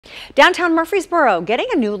Downtown Murfreesboro getting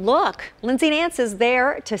a new look. Lindsay Nance is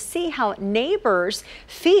there to see how neighbors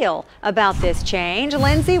feel about this change.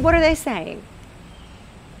 Lindsay, what are they saying?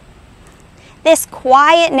 This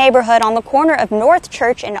quiet neighborhood on the corner of North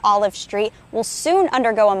Church and Olive Street will soon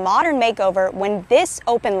undergo a modern makeover when this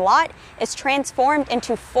open lot is transformed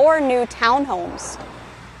into 4 new townhomes.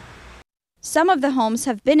 Some of the homes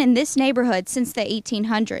have been in this neighborhood since the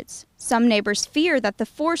 1800s. Some neighbors fear that the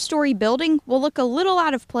 4-story building will look a little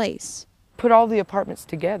out of place. Put all the apartments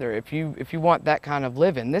together if you want that kind of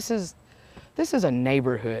living. This is a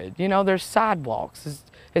neighborhood. You know, there's sidewalks.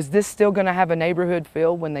 Is this still going to have a neighborhood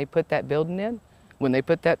feel when they put that building in? When they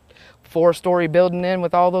put that 4-story building in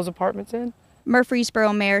with all those apartments in?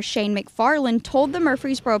 Murfreesboro Mayor Shane McFarland told the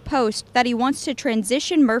Murfreesboro Post that he wants to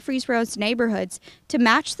transition Murfreesboro's neighborhoods to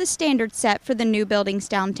match the standards set for the new buildings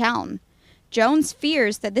downtown. Jones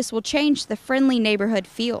fears that this will change the friendly neighborhood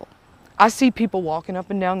feel. I see people walking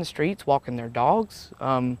up and down the streets, walking their dogs,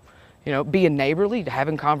 you know, being neighborly,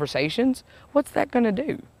 having conversations. What's that going to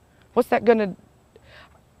do?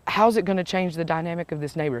 How's it going to change the dynamic of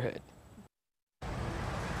this neighborhood?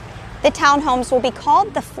 The townhomes will be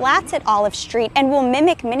called the Flats at Olive Street and will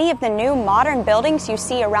mimic many of the new modern buildings you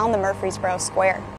see around the Murfreesboro Square.